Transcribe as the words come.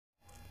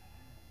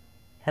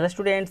Hello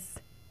students,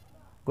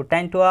 good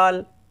time to all.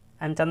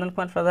 I am Chandan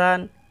Kumar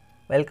Pradhan.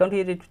 Welcome to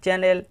your YouTube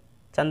channel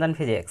Chandan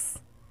Physics.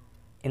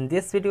 In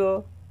this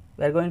video,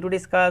 we are going to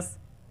discuss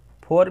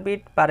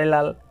 4-bit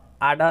parallel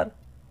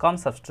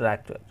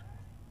adder-subtractor.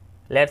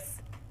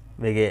 Let's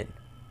begin.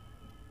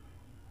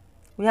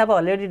 We have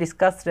already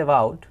discussed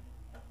about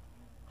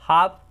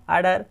half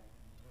adder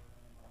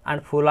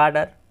and full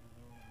adder,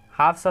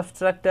 half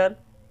subtractor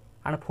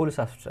and full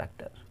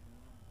subtractor.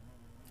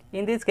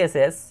 In these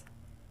cases,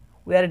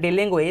 we are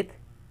dealing with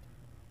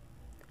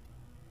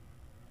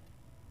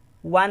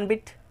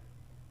 1-bit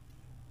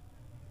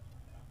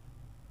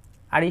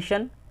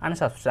addition and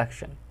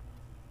subtraction,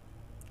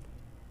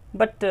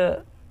 but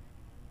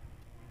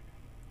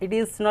it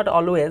is not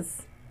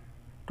always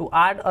to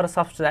add or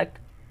subtract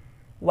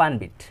 1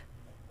 bit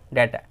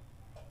data.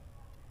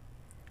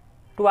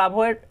 To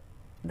avoid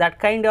that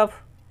kind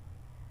of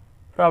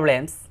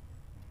problems,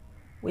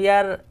 we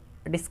are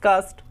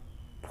discussed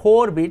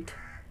 4-bit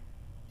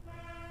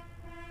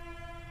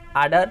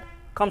adder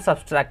cum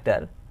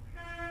subtractor,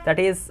 that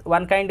is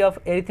one kind of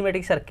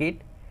arithmetic circuit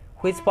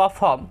which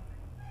perform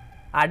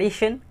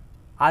addition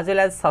as well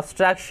as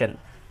subtraction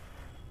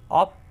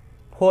of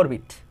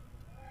 4-bit.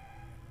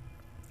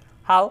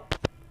 How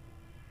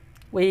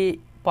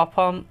we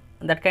perform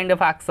that kind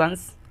of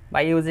actions?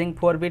 By using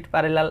 4-bit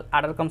parallel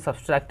adder cum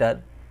subtractor.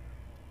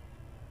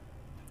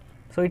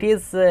 So it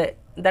is that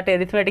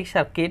arithmetic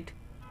circuit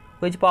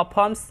which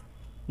performs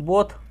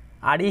both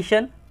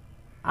addition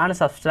and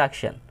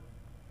subtraction.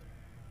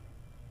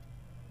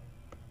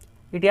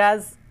 It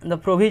has the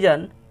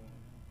provision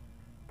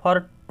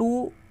for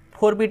 2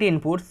 4-bit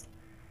inputs,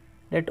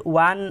 that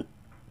one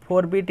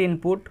 4-bit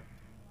input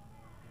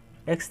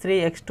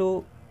x3,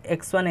 x2,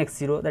 x1,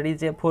 x0, that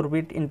is a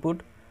 4-bit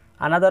input,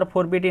 another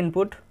 4-bit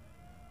input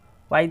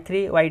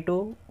y3,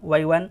 y2,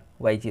 y1,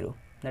 y0,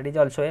 that is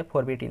also a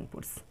 4-bit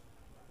inputs.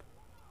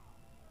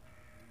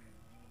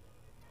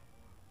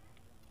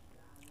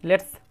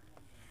 Let us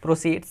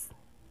proceed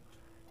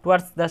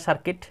towards the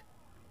circuit.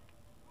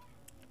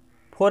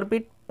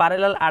 4-bit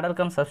parallel adder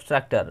cum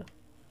subtractor,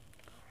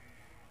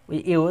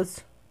 we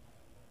use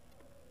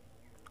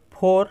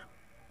 4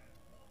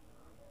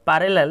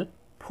 parallel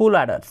full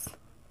adders.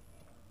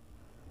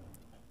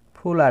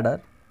 Full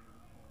adder,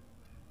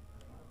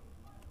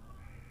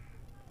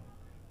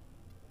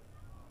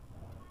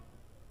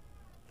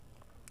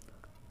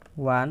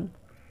 one,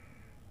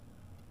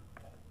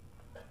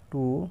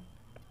 2,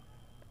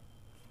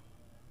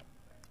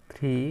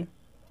 3,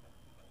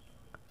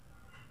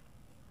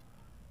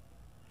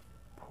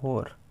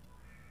 4.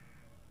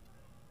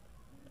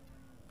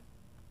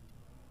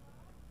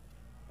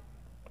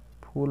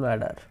 Full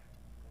adder.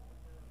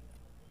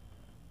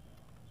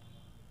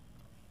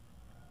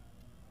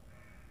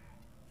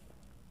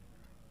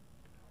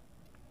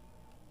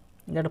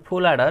 That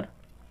full adder,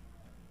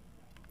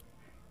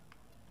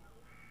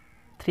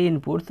 3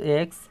 inputs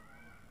x,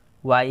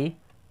 y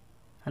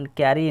and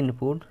carry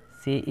input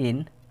c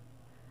in,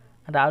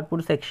 and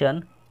output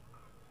section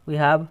we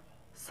have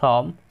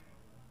sum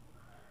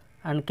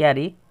and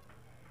carry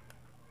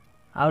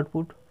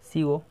output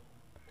co.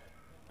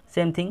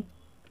 Same thing,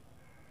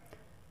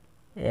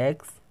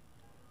 x,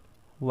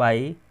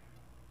 y,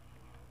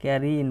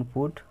 carry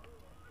input,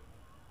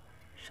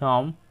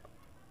 sum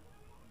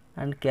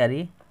and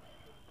carry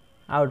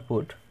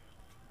output,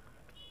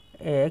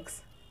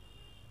 x,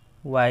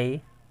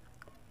 y,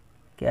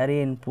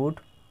 carry input,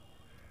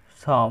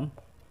 sum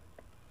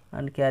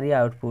and carry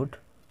output,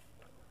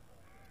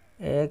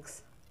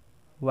 x,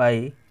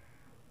 y,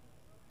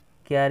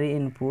 carry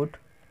input,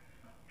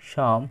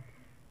 sum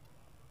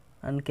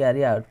and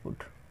carry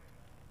output.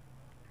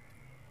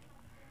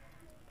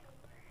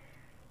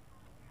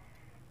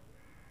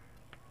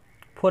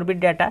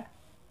 Four-bit data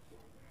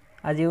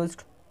as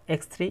used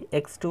x3,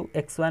 x2,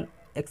 x1,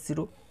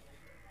 x0.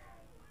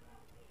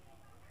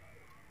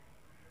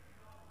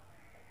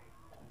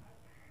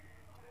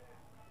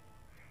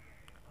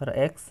 For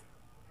x,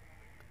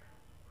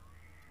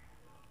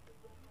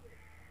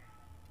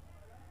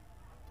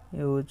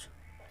 use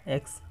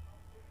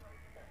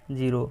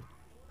x0,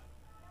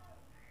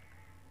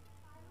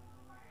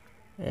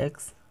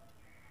 x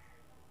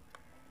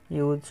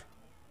use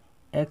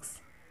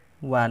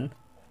x1,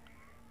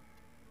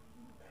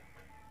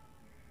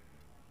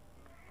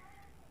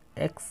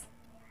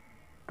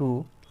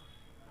 x2,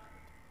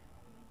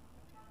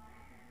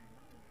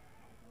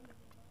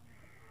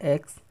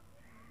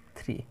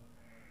 x3.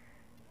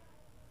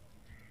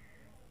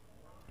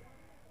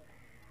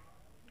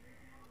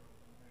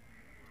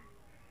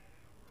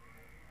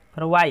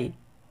 For y,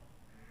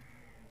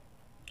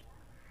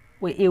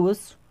 we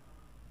use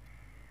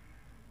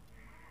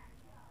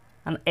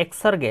an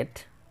XOR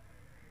gate.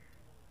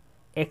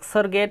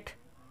 XOR gate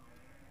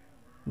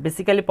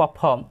basically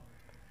perform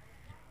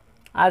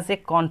as a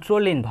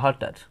control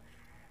inverter.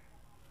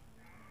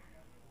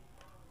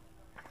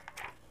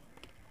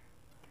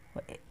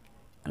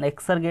 An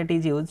XOR gate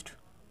is used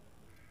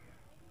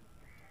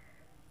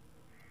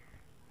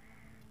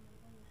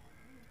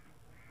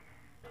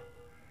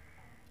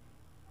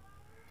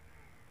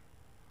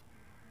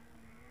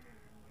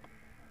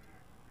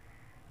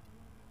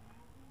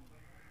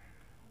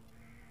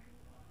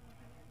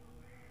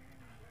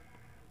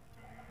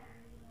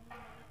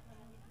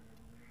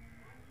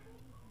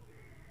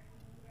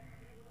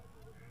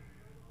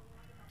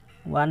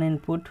one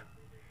input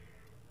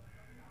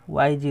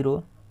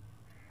y0,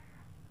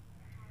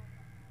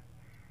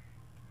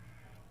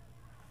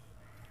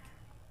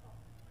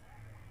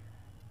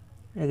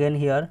 again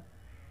here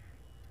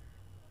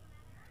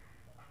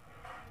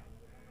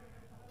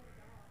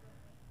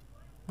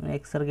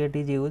XOR gate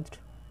is used,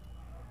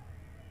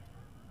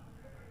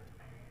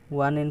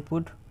 one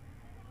input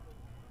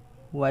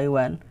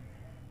y1,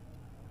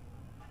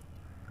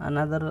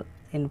 another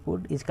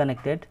input is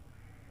connected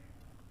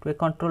to a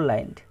control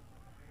line.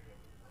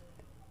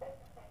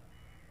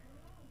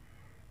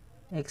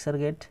 XOR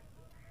gate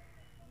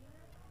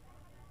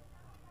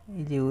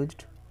is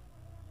used,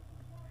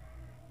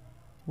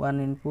 one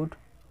input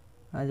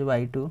as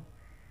y2,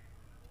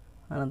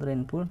 another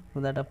input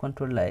to that of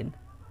control line.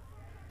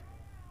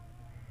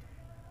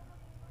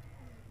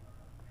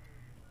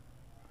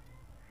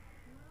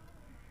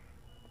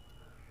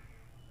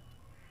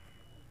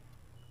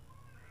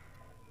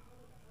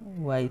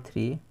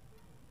 Y3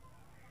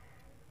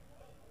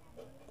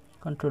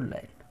 control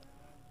line.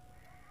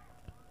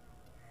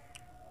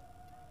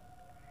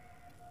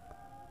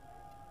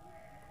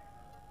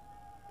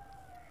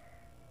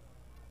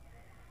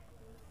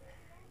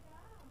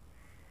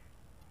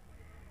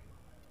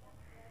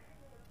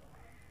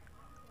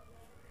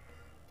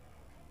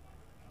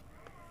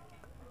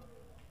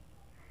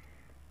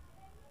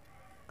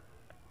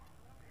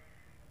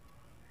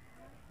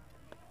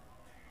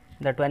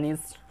 That one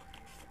is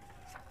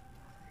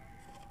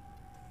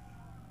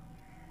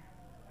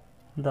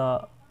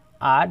the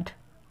add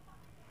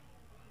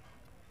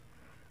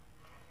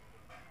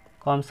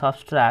cum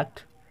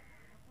subtract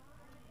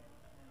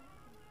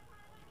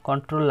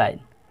control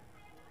line,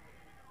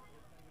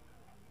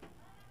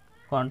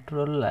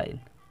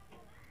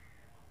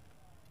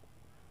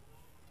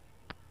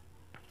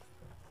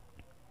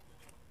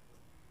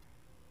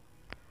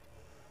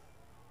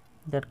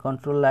 that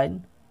control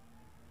line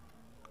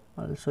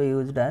also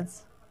used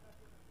as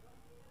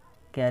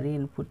carry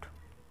input.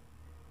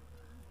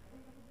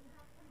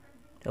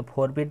 So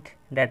 4-bit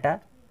data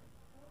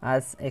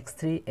as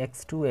x3,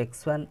 x2,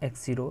 x1,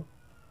 x0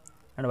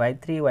 and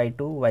y3, y2,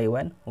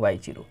 y1,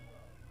 y0.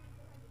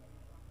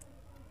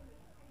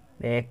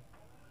 The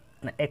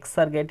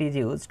XOR gate is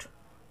used,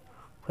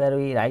 where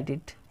we write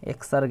it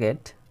XOR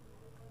gate,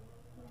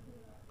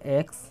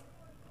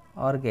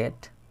 XOR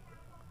gate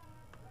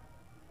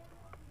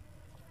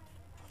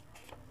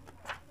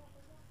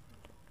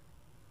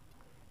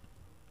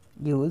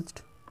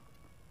used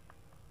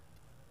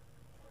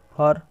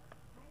for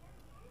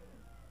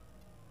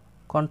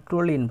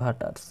controlled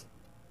inverters,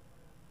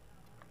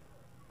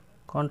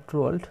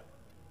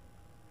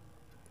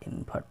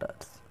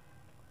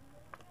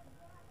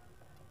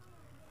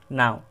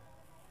 Now,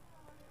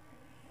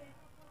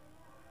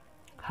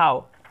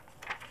 how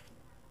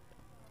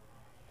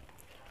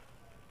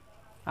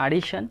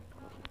addition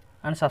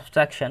and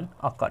subtraction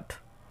occurred?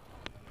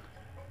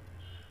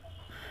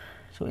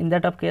 So, in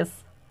that of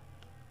case,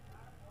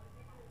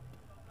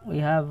 we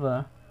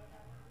have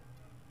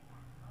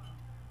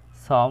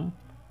sum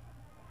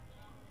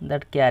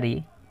that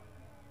carry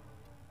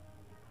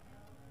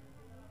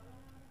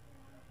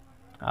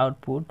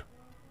output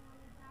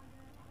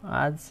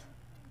as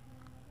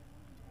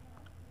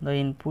the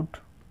input,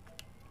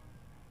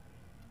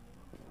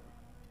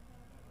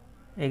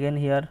 again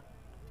here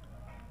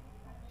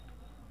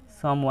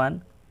sum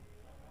 1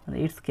 and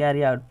its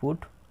carry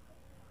output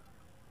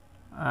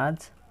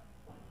as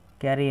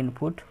carry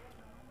input,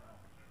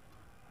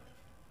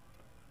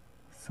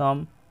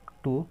 sum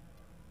 2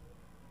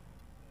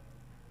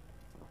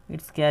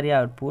 its carry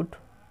output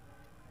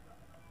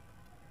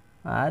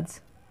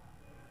as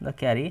the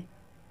carry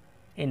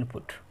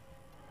input.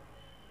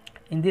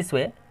 In this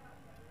way,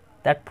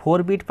 that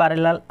 4-bit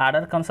parallel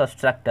adder cum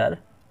subtractor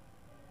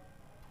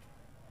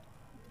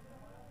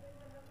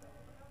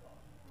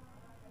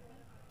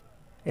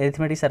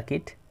arithmetic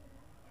circuit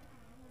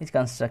is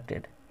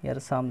constructed. Here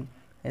sum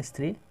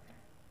S3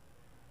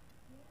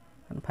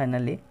 and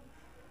finally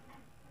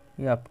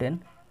you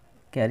obtain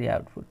carry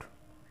output.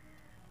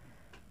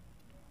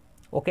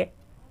 Okay.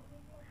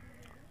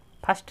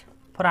 First,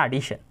 for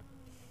addition,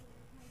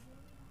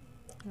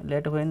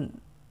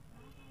 when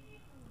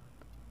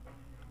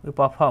we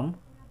perform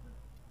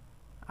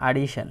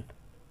addition,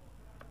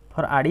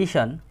 for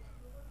addition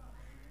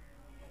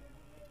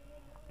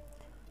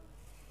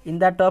in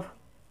that of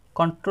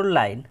control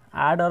line,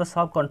 add or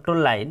sub control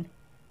line,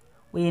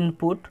 we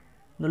input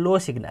the low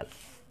signal.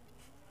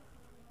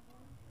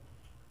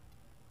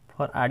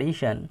 For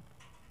addition,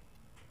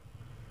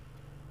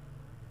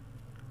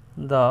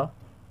 the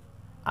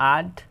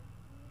add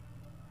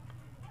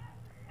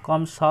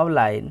cum sub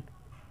line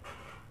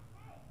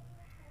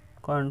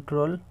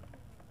control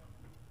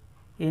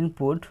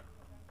input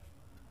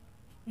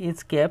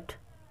is kept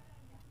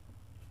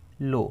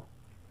low,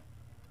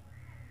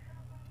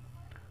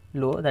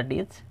 that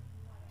is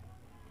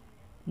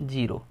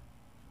 0.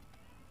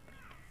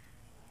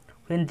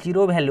 When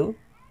 0 value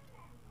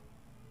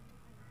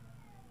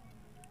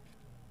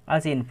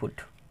as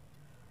input,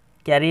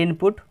 carry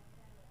input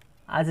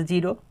as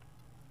 0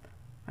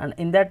 and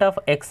in that of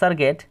XOR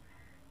gate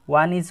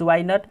one is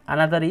y naught,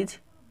 another is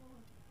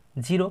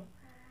 0.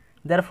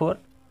 Therefore,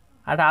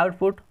 at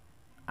output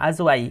as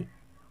y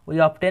we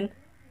obtain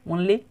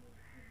only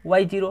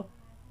y0.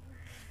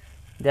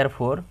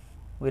 Therefore,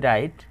 we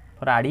write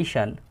for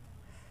addition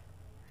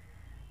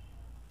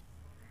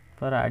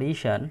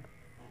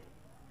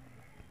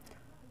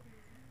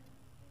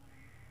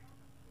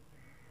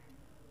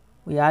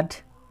we add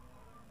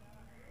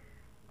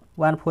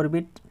one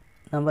 4-bit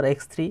number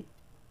x3,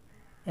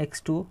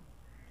 x2,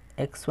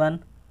 x1,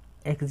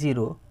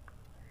 x0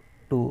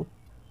 to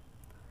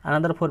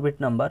another 4-bit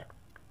number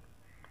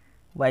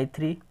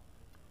y3,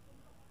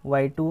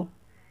 y2,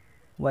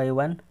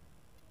 y1,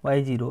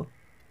 y0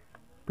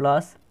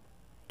 plus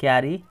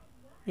carry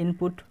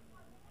input,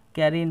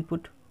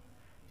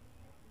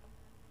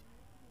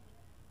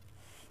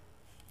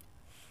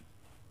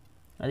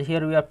 and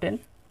here we obtain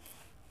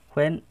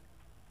when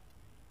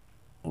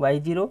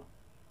y0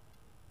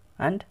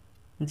 and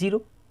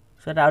 0.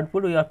 So, at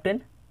output we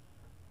obtain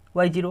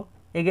y0,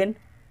 again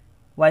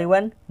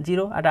y1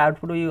 0, at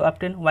output we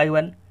obtain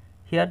y1,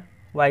 here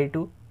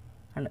y2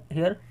 and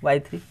here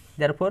y3.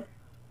 Therefore,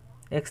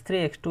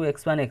 x3, x2,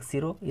 x1,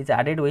 x0 is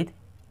added with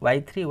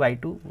y3,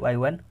 y2,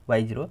 y1,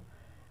 y0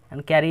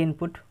 and carry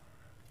input.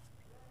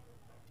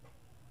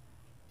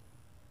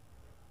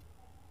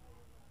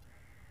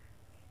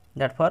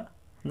 That for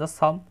the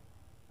sum.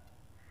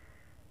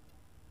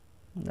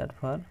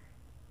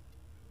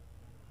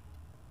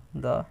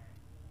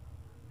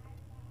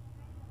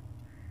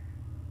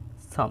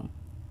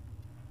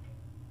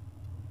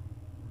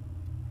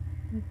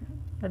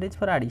 That is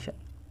for addition.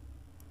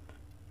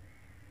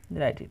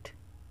 Write it.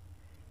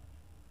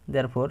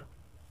 Therefore,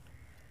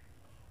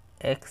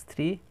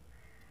 x3,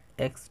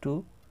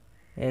 x2,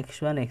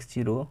 x1,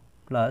 x0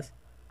 plus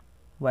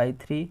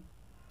y3,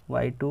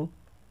 y2,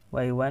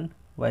 y1,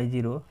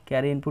 y0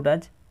 carry input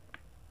as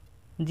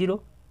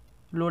 0,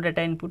 low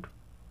data input.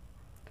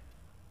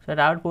 So, at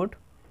output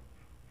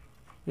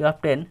you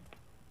obtain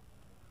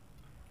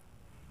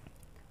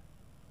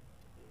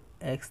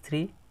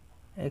x3,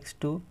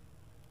 x2,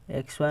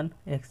 x1,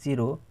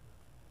 x0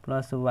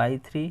 plus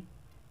y3,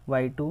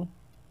 y2,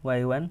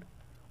 y1,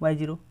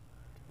 y0.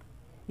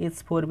 Each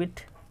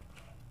 4-bit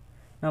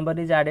number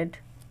is added,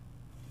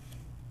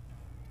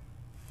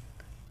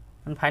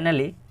 and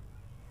finally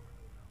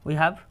we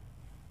have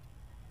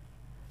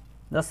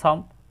the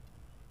sum.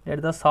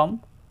 Let the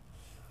sum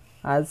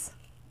as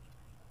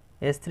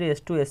S3,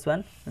 S2,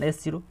 S1 and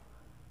S0,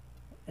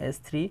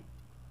 S3,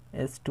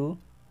 S2,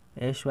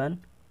 S1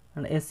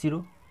 and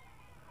S0.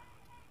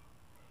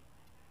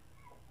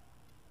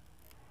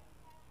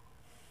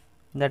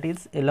 That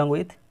is along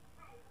with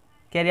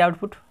carry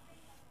output.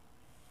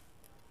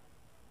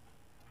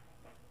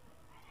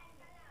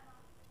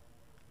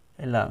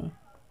 Along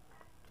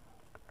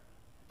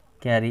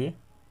carry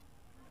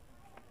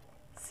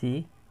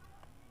C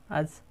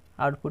as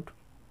output.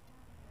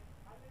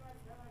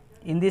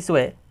 In this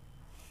way,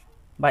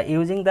 by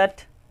using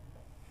that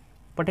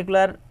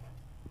particular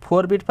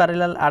 4-bit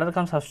parallel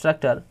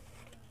ADDER-SUBTRACTOR,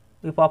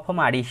 we perform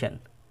addition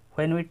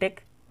when we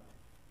take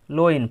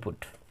low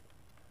input.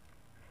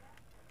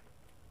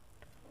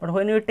 But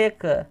when we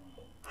take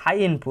high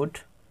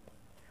input,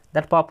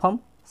 that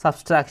perform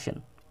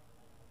subtraction.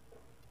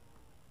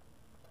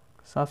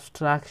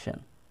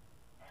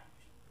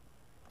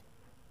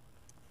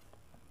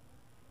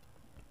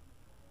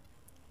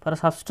 For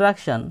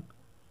subtraction,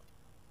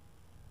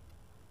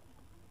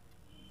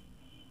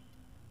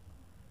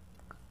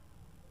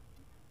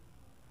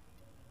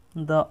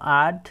 the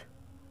add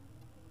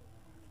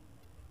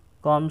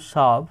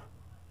sub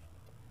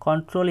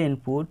control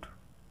input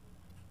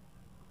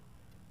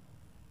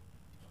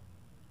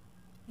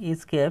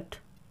is kept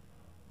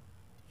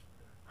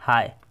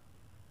high,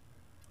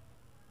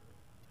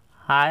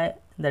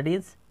 that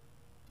is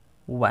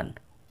 1.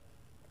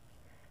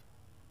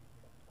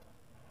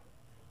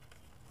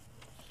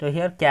 So,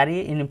 here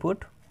carry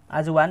input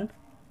as 1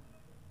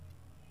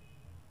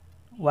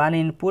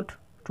 input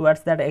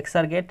towards that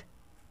XOR gate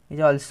is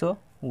also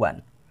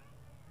 1,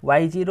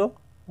 y0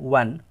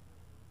 1.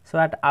 So,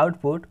 at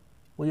output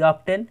we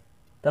obtain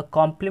the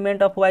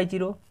complement of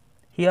y0.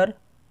 Here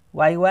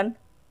y1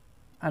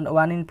 and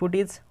 1 input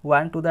is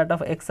 1 to that of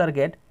XOR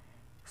gate.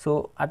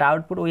 So, at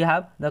output we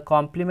have the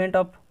complement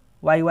of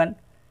y1,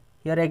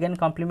 here again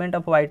complement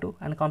of y2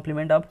 and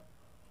complement of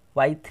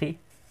y3.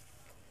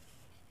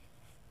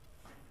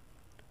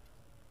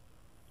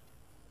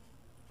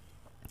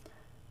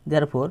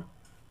 Therefore,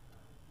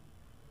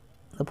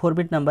 the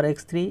 4-bit number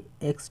x3,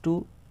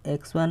 x2,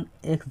 x1,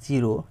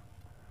 x0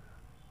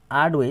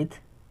 add with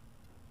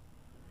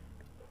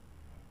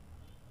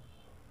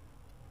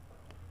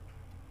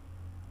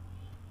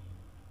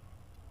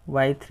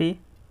y3,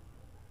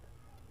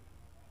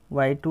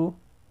 y2,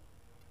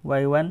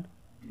 y1,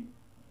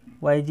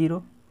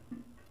 y0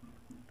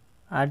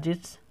 adds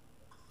its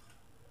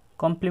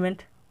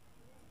complement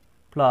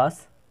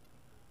plus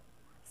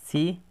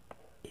C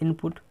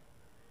input.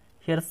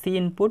 Here C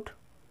input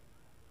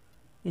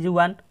is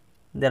 1,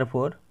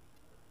 therefore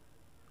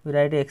we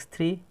write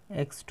x3,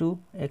 x2,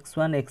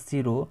 x1,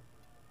 x0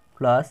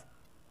 plus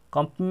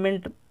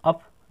complement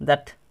of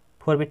that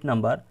 4-bit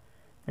number,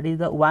 that is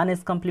the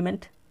 1s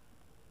complement,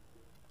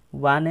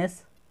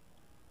 1s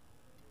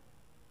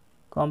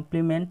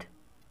complement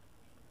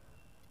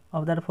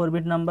of that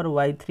 4-bit number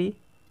y3,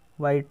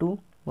 y2,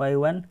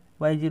 y1,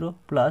 y0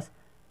 plus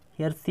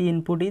here C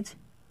input is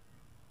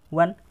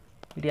 1,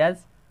 it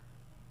has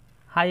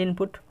high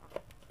input,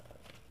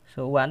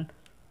 so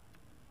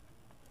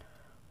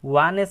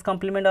 1s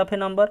complement of a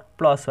number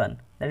plus 1,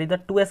 that is the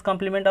 2s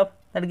complement of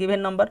that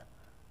given number.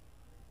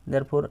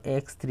 Therefore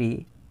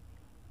x3,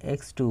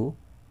 x2,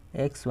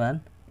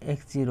 x1,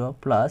 x0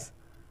 plus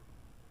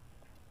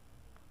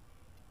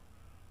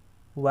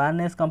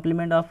 1s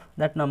complement of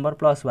that number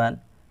plus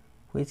 1,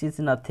 which is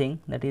nothing,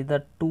 that is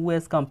the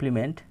 2s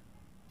complement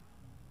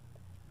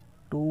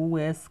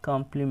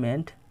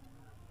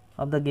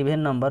of the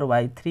given number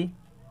y3,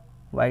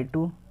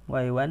 y2,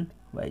 y1,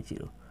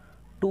 y0.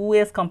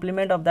 2s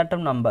complement of that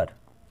number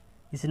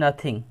is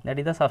nothing, that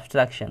is the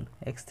subtraction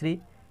x3,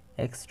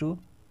 x2,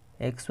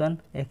 x1,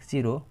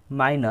 x0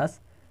 minus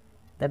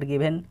that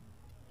given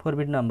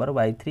 4-bit number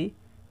y3,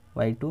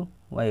 y2,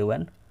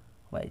 y1,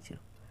 y0.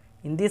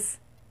 In this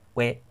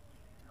way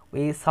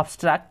we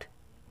subtract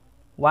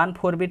one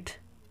 4-bit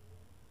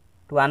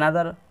to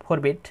another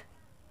 4-bit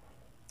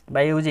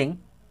by using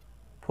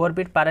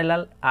 4-bit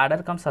parallel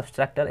adder cum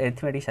subtractor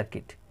arithmetic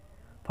circuit.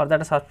 For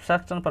that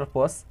subtraction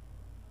purpose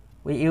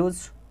we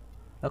use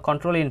the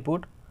control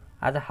input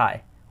as a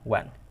high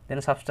 1,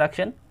 then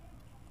subtraction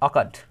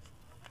occurred.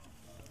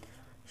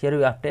 Here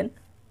we obtain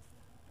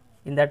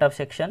in that of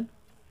section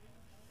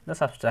the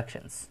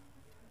subtractions.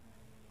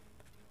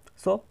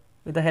 So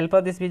with the help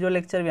of this visual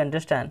lecture we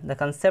understand the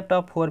concept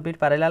of 4-bit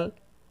parallel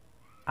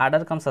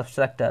adder cum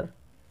subtractor,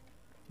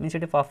 means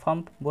it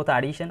perform both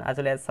addition as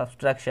well as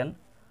subtraction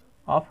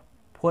of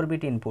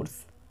 4-bit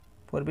inputs.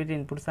 4-bit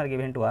inputs are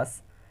given to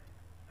us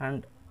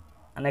and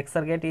an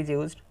XOR gate is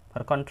used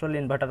for control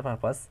inverter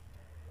purpose,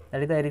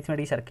 that is the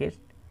arithmetic circuit.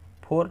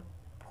 4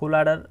 full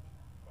adder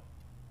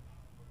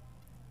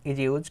is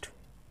used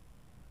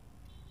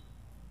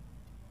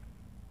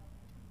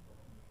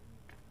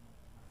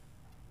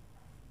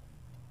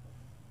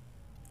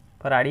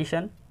for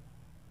addition,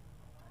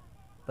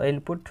 the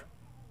input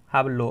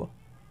have low,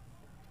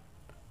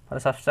 for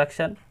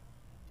subtraction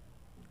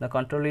the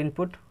control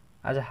input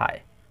as a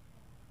high.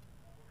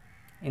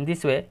 In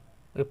this way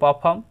we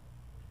perform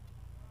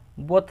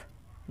both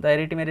the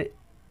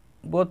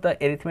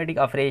arithmetic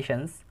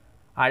operations,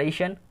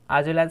 addition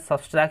as well as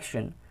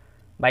subtraction,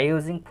 by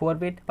using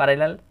 4-bit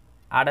parallel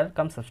adder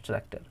cum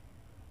subtractor.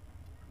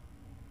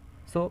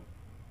 So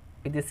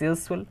with this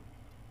useful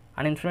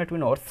and informative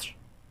notes,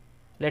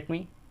 let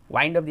me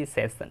wind up this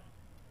session.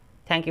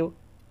 Thank you.